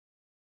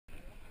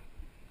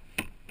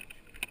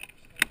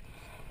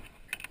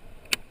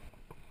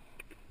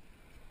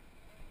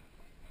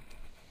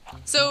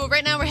So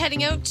right now we're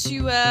heading out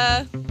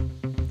to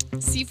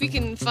see if we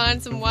can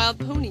find some wild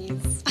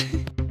ponies.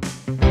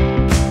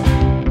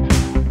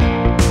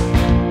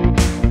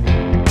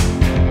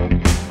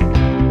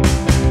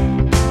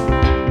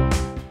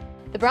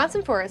 The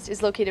Bronson Forest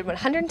is located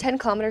 110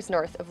 kilometers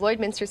north of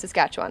Lloydminster,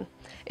 Saskatchewan.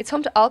 It's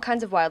home to all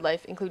kinds of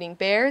wildlife, including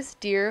bears,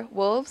 deer,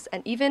 wolves,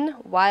 and even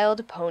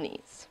wild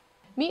ponies.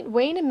 Meet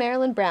Wayne and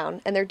Marilyn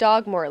Brown and their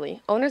dog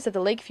Morley, owners of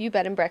the Lakeview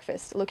Bed and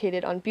Breakfast,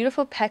 located on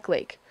beautiful Peck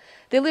Lake.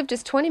 They live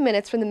just 20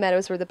 minutes from the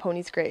meadows where the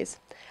ponies graze.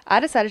 I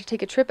decided to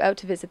take a trip out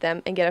to visit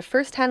them and get a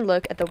first-hand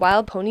look at the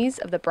wild ponies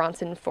of the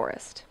Bronson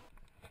Forest.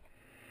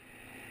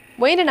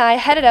 Wayne and I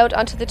headed out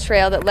onto the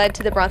trail that led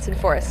to the Bronson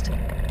Forest.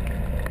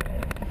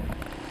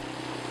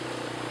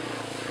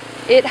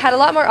 It had a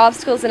lot more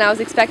obstacles than I was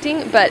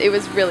expecting, but it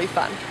was really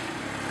fun.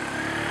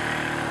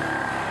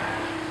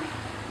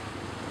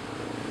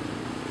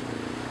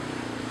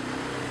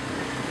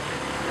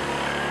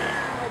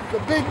 The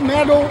big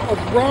meadow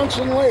of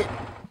Bronson Lake.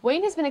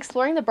 Wayne has been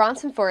exploring the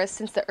Bronson Forest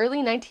since the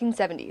early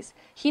 1970s.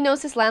 He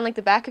knows this land like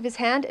the back of his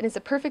hand and is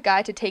a perfect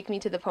guy to take me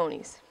to the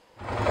ponies.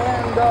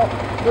 And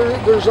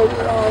there's a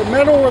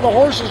meadow where the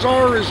horses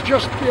are is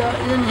just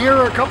in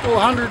here a couple of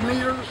 100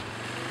 meters.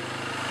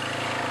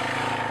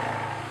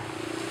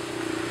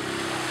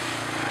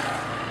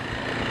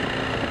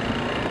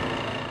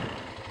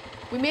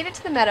 We made it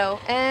to the meadow,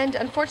 and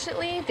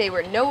unfortunately, they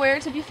were nowhere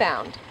to be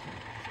found.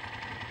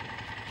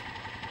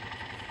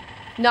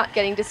 Not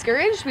getting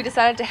discouraged, we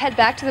decided to head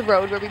back to the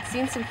road where we'd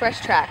seen some fresh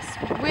tracks,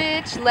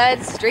 which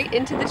led straight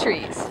into the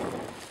trees.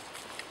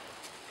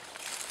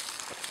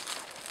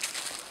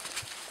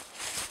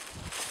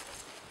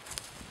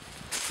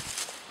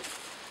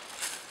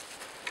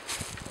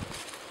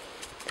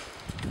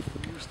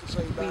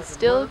 We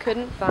still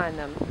couldn't find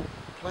them.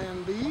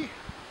 Plan B?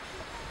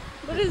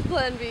 What is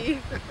Plan B?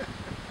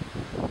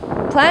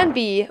 Plan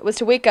B was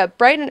to wake up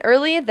bright and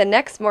early the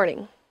next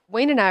morning.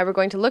 Wayne and I were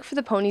going to look for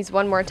the ponies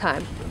one more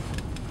time.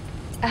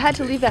 I had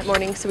to leave that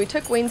morning, so we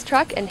took Wayne's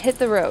truck and hit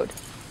the road.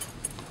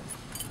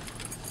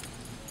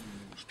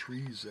 Those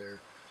trees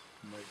there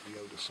might be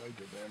out of sight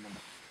of them.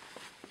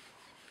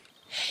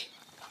 Hey,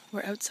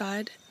 we're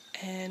outside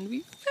and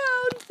we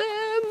found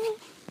them!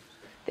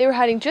 They were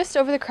hiding just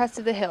over the crest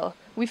of the hill.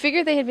 We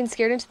figured they had been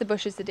scared into the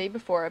bushes the day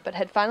before, but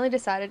had finally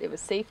decided it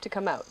was safe to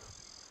come out.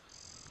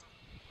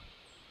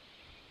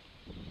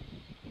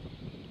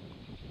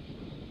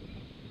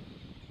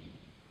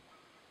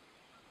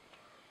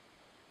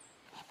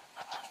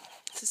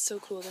 This is so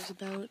cool. There's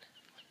about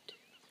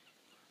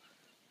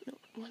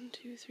 1,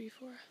 2, 3,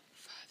 4, 5,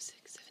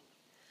 6, 7.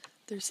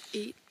 There's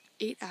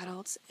eight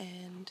adults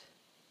and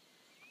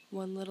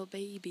one little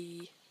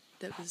baby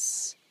that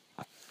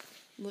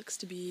looks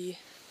to be,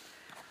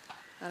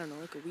 I don't know,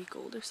 like a week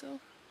old or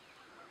so.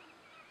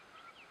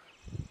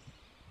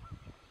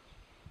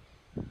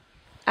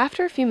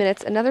 After a few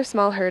minutes, another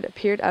small herd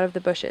appeared out of the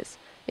bushes.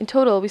 In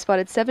total, we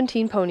spotted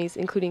 17 ponies,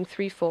 including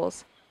 3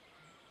 foals.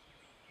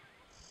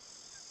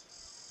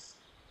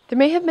 There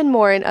may have been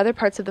more in other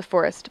parts of the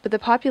forest, but the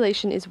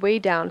population is way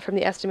down from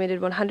the estimated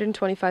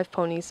 125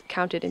 ponies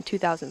counted in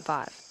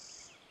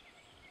 2005.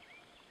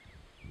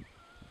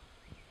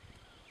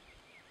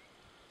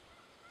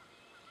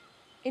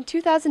 In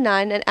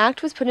 2009, an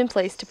act was put in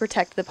place to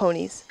protect the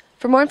ponies.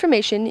 For more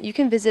information, you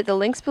can visit the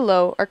links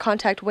below or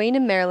contact Wayne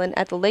and Marilyn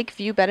at the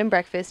Lakeview Bed and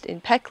Breakfast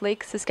in Peck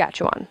Lake,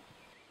 Saskatchewan.